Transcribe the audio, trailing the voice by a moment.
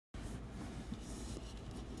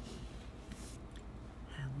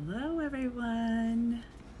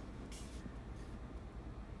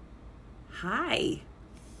Hi,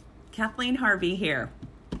 Kathleen Harvey here.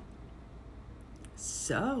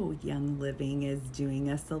 So, Young Living is doing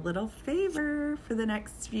us a little favor for the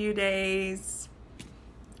next few days.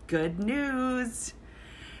 Good news.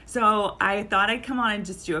 So I thought I'd come on and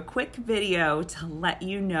just do a quick video to let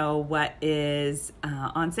you know what is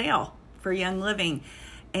on sale for Young Living.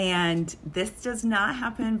 And this does not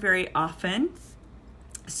happen very often.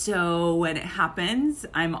 So when it happens,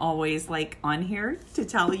 I'm always like on here to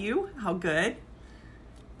tell you how good.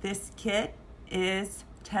 This kit is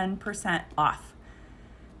 10% off.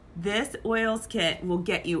 This oils kit will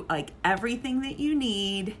get you like everything that you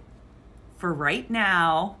need for right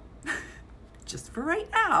now, just for right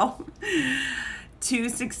now, to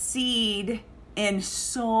succeed in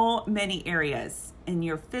so many areas, in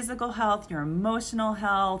your physical health, your emotional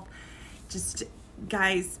health. Just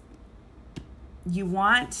guys, you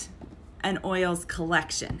want an oils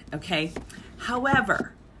collection, okay?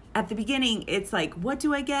 However, at the beginning, it's like, what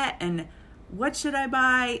do I get and what should I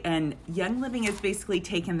buy? And Young Living is basically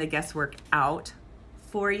taking the guesswork out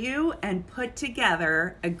for you and put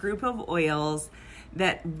together a group of oils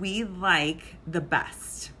that we like the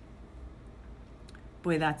best.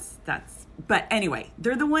 Boy, but anyway,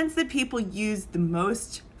 they're the ones that people use the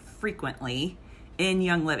most frequently in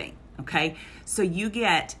Young Living, okay? So you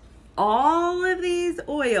get all of these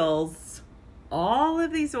oils, I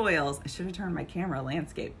should have turned my camera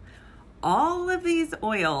landscape. All of these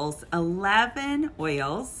oils, 11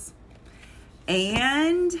 oils,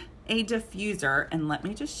 and a diffuser. And let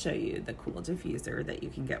me just show you the cool diffuser that you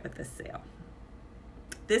can get with this sale.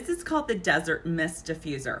 This is called the Desert Mist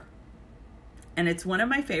Diffuser. And it's one of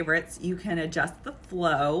my favorites. You can adjust the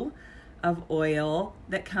flow of oil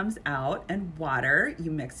that comes out and water.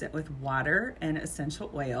 You mix it with water and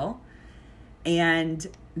essential oil, and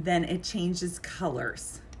then it changes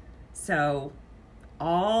colors. So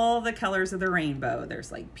all the colors of the rainbow.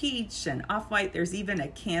 There's like peach and off-white. There's even a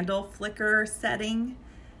candle flicker setting.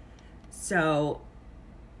 So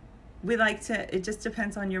we like to, it just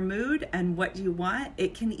depends on your mood and what you want.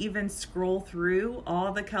 It can even scroll through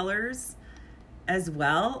all the colors as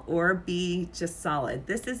well, or be just solid.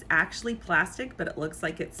 This is actually plastic, but it looks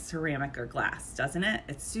like it's ceramic or glass, doesn't it?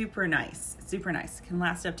 It's super nice, super nice. It can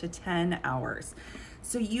last up to 10 hours.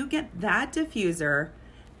 So you get that diffuser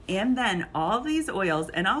and then all these oils,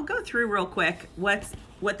 and I'll go through real quick what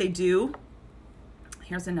they do.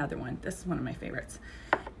 Here's another one. This is one of my favorites.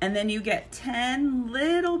 And then you get 10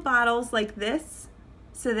 little bottles like this,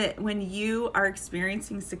 so that when you are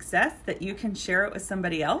experiencing success, that you can share it with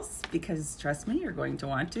somebody else, because trust me, you're going to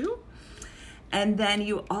want to. And then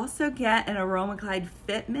you also get an AromaGlide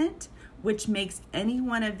fitment, which makes any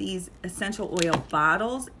one of these essential oil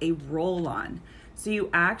bottles a roll-on. So you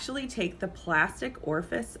actually take the plastic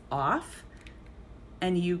orifice off,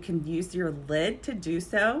 and you can use your lid to do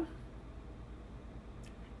so.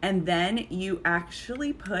 And then you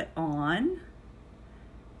actually put on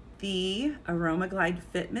the AromaGlide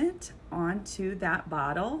fitment onto that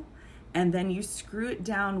bottle, and then you screw it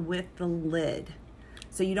down with the lid.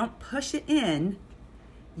 So you don't push it in,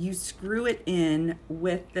 you screw it in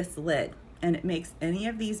with this lid, and it makes any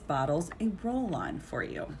of these bottles a roll-on for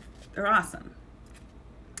you. They're awesome.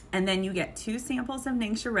 And then you get 2 samples of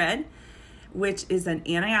Ningxia Red, which is an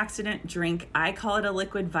antioxidant drink. I call it a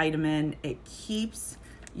liquid vitamin. It keeps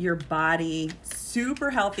your body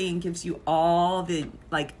super healthy and gives you all the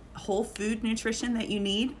like whole food nutrition that you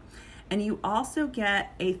need. And you also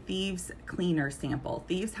get a Thieves Cleaner sample.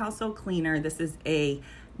 Thieves Household Cleaner. This is a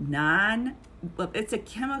it's a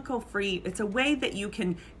chemical free, it's a way that you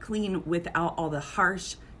can clean without all the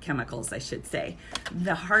harsh chemicals, I should say.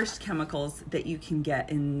 The harsh chemicals that you can get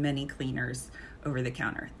in many cleaners over the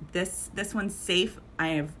counter. This one's safe. I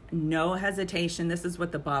have no hesitation. This is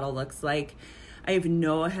what the bottle looks like. I have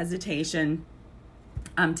no hesitation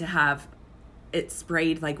to have it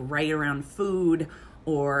sprayed like right around food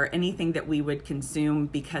or anything that we would consume,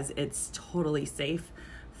 because it's totally safe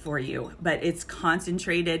for you. But it's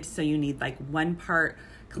concentrated, so you need like 1 part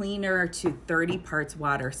cleaner to 30 parts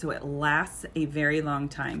water, so it lasts a very long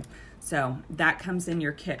time. So that comes in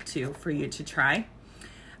your kit too for you to try.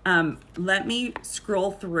 Let me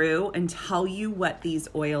scroll through and tell you what these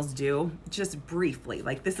oils do just briefly.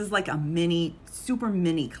 Like this is like a super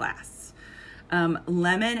mini class.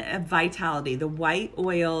 Lemon Vitality, the white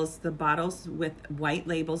oils, the bottles with white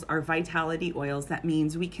labels are Vitality oils. That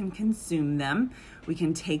means we can consume them. We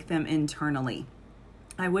can take them internally.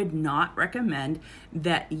 I would not recommend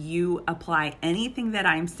that you apply anything that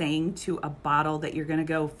I'm saying to a bottle that you're going to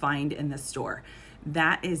go find in the store.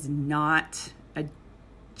 That is not a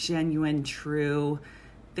genuine, true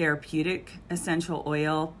therapeutic essential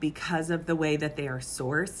oil because of the way that they are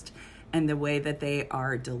sourced and the way that they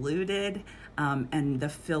are diluted, and the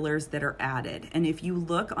fillers that are added. And if you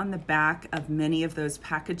look on the back of many of those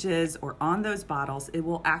packages or on those bottles, it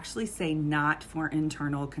will actually say not for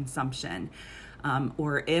internal consumption,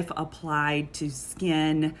 or if applied to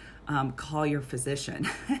skin, call your physician.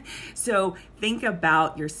 So think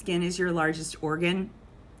about your skin is your largest organ.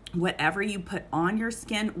 Whatever you put on your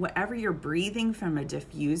skin, whatever you're breathing from a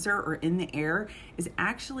diffuser or in the air is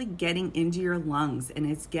actually getting into your lungs, and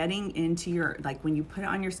it's getting into your, like when you put it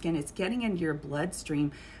on your skin, it's getting into your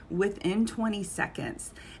bloodstream within 20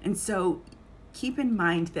 seconds. And so keep in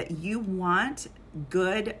mind that you want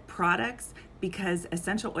good products because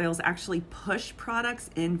essential oils actually push products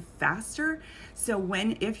in faster. So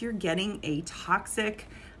if you're getting a toxic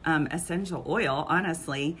essential oil,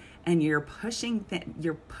 honestly, and you're pushing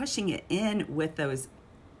it in with those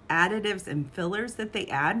additives and fillers that they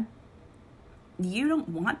add, you don't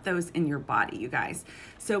want those in your body, you guys.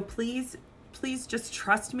 So please just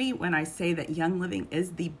trust me when I say that Young Living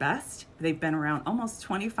is the best. They've been around almost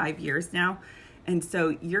 25 years now. And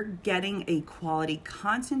so you're getting a quality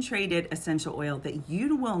concentrated essential oil that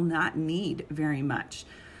you will not need very much.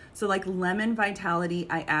 So like lemon vitality,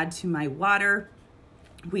 I add to my water.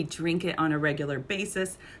 We drink it on a regular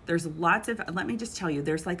basis. There's lots of, let me just tell you,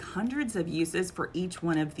 there's like hundreds of uses for each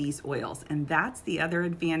one of these oils. And that's the other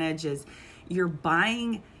advantage is you're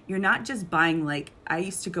not just buying, like I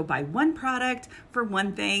used to go buy one product for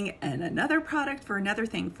one thing and another product for another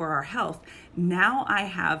thing for our health. Now I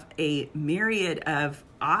have a myriad of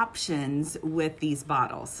options with these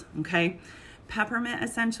bottles, okay? Peppermint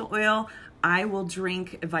essential oil, I will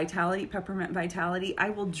drink peppermint vitality,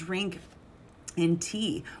 I will drink in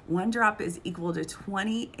tea. 1 drop is equal to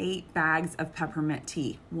 28 bags of peppermint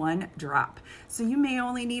tea, 1 drop. So you may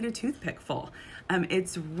only need a toothpick full.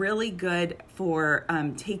 It's really good for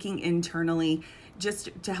taking internally just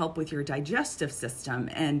to help with your digestive system.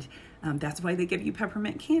 And that's why they give you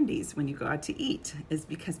peppermint candies when you go out to eat, is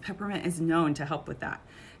because peppermint is known to help with that.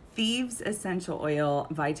 Thieves essential oil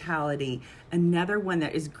vitality, another one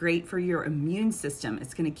that is great for your immune system.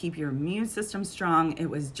 It's going to keep your immune system strong. It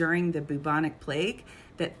was during the bubonic plague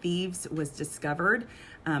that Thieves was discovered.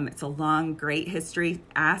 It's a long, great history.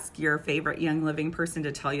 Ask your favorite Young Living person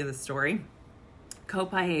to tell you the story.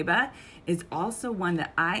 Copaiba is also one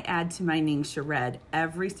that I add to my Ningxia Red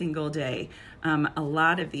every single day. A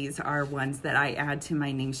lot of these are ones that I add to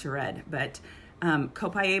my Ningxia Red, but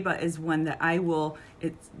Copaiba is one that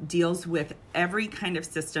it deals with every kind of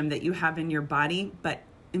system that you have in your body, but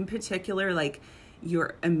in particular, like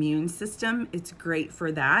your immune system. It's great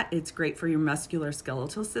for that. It's great for your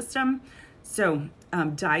musculoskeletal system. So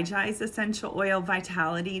Daiji's essential oil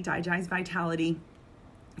vitality, Daiji's vitality,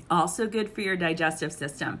 also good for your digestive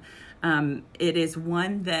system. It is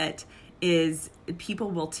one that people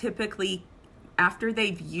will typically, after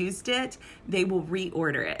they've used it, they will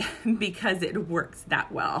reorder it because it works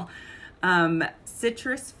that well.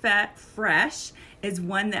 Citrus Fat Fresh is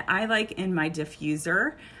one that I like in my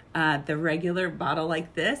diffuser, the regular bottle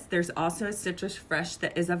like this. There's also Citrus Fresh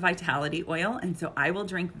that is a vitality oil, and so I will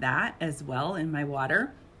drink that as well in my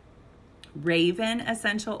water. Raven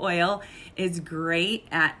essential oil is great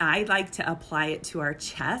I like to apply it to our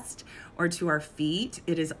chest or to our feet.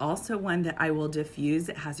 It is also one that I will diffuse.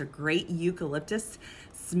 It has a great eucalyptus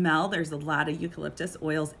smell. There's a lot of eucalyptus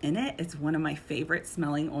oils in it. It's one of my favorite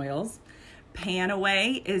smelling oils.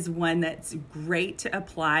 Panaway is one that's great to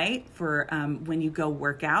apply for when you go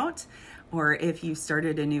work out or if you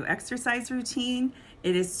started a new exercise routine.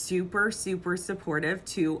 It is super, super supportive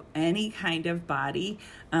to any kind of body,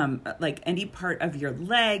 like any part of your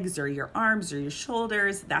legs or your arms or your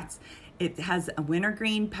shoulders. It has a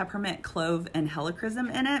wintergreen, peppermint, clove, and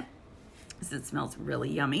helichrysum in it. So it smells really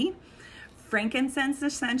yummy. Frankincense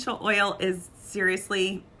essential oil is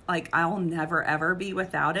seriously, like, I'll never ever be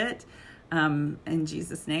without it. In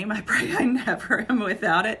Jesus' name, I pray I never am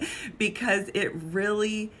without it, because it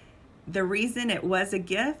really, the reason it was a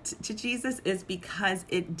gift to Jesus is because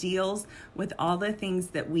it deals with all the things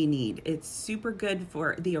that we need. It's super good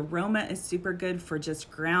for, the aroma is super good for just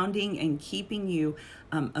grounding and keeping you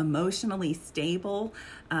emotionally stable,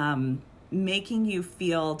 making you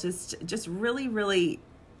feel just really, really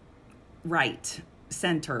right,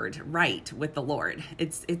 centered, right with the Lord.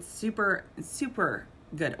 It's super, super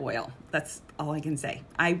good oil. That's all I can say.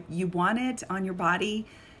 You want it on your body,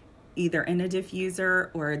 either in a diffuser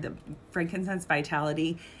or the frankincense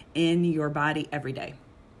vitality in your body every day.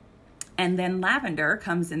 And then lavender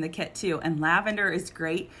comes in the kit too. And lavender is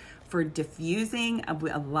great for diffusing.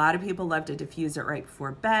 A lot of people love to diffuse it right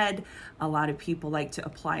before bed. A lot of people like to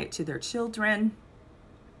apply it to their children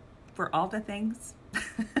for all the things.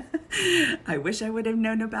 I wish I would have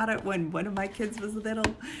known about it when one of my kids was little.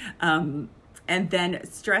 And then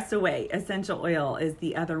Stress Away essential oil is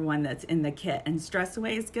the other one that's in the kit. And Stress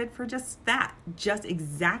Away is good for just that, just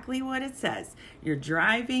exactly what it says. You're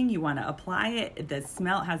driving, you want to apply it. The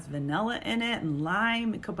smell has vanilla in it and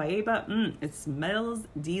lime, copaiba. It smells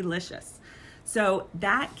delicious. So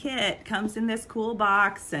that kit comes in this cool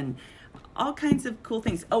box and all kinds of cool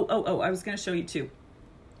things. I was going to show you too.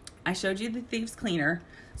 I showed you the Thieves Cleaner.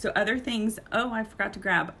 So other things, I forgot to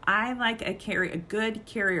grab. I like a good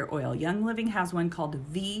carrier oil. Young Living has one called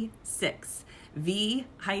V6,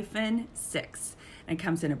 V-6. And it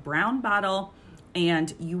comes in a brown bottle,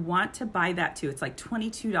 and you want to buy that too. It's like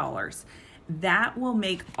 $22. That will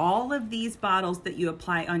make all of these bottles that you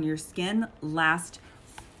apply on your skin last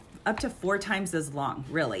up to 4 times as long,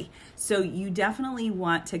 really. So you definitely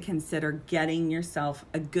want to consider getting yourself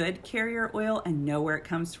a good carrier oil and know where it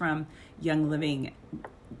comes from. Young Living's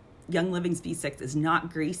V6 is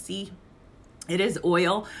not greasy. It is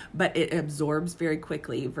oil, but it absorbs very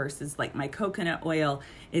quickly versus like my coconut oil.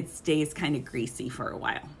 It stays kind of greasy for a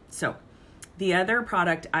while. So the other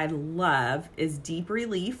product I love is Deep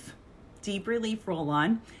Relief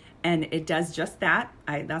Roll-On. And it does just that.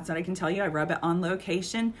 That's what I can tell you. I rub it on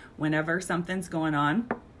location whenever something's going on.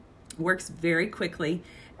 Works very quickly.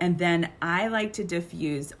 And then I like to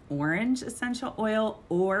diffuse orange essential oil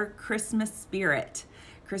or Christmas Spirit.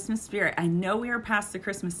 I know we are past the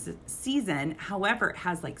Christmas season. However, it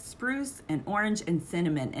has like spruce and orange and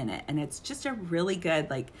cinnamon in it. And it's just a really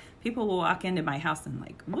good, like, people will walk into my house and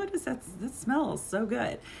like, what is that? That smells so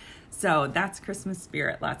good. So that's Christmas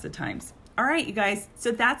Spirit lots of times. All right, you guys,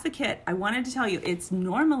 so that's the kit. I wanted to tell you it's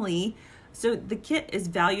normally, so the kit is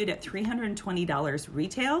valued at $320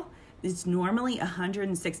 retail. It's normally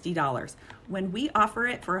 $160. When we offer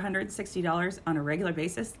it for $160 on a regular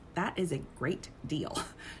basis, that is a great deal.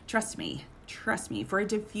 Trust me, for a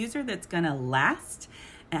diffuser that's gonna last,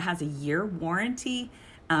 it has a year warranty.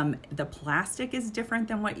 The plastic is different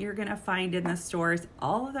than what you're gonna find in the stores.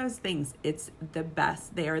 All of those things, it's the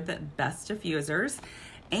best. They are the best diffusers.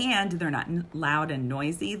 And they're not loud and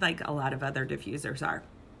noisy like a lot of other diffusers are.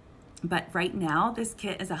 But right now, this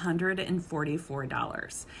kit is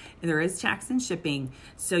 $144. There is tax and shipping,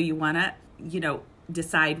 so you wanna,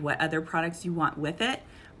 decide what other products you want with it.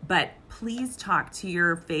 But please talk to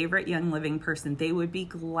your favorite Young Living person. They would be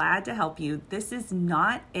glad to help you. This is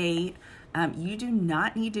not you do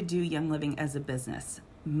not need to do Young Living as a business.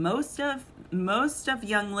 Most of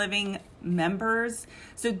Young Living members,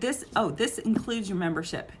 so this includes your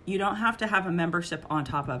membership. You don't have to have a membership on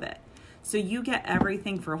top of it. So you get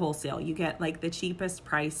everything for wholesale. You get like the cheapest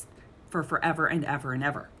price for forever and ever and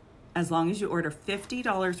ever. As long as you order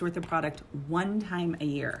 $50 worth of product one time a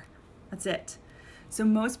year. That's it. So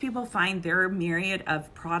most people find their myriad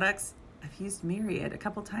of products. I've used myriad a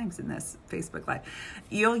couple times in this Facebook Live.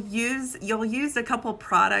 You'll use a couple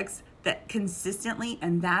products that consistently,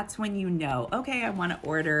 and that's when you know, okay, I want to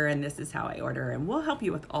order and this is how I order, and we'll help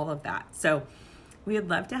you with all of that. So we would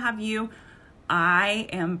love to have you. I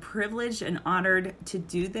am privileged and honored to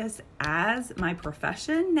do this as my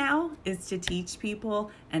profession now, is to teach people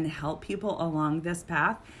and help people along this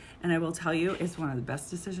path. And I will tell you, it's one of the best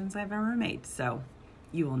decisions I've ever made. So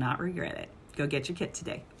you will not regret it. Go get your kit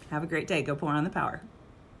today. Have a great day. Go pour on the power.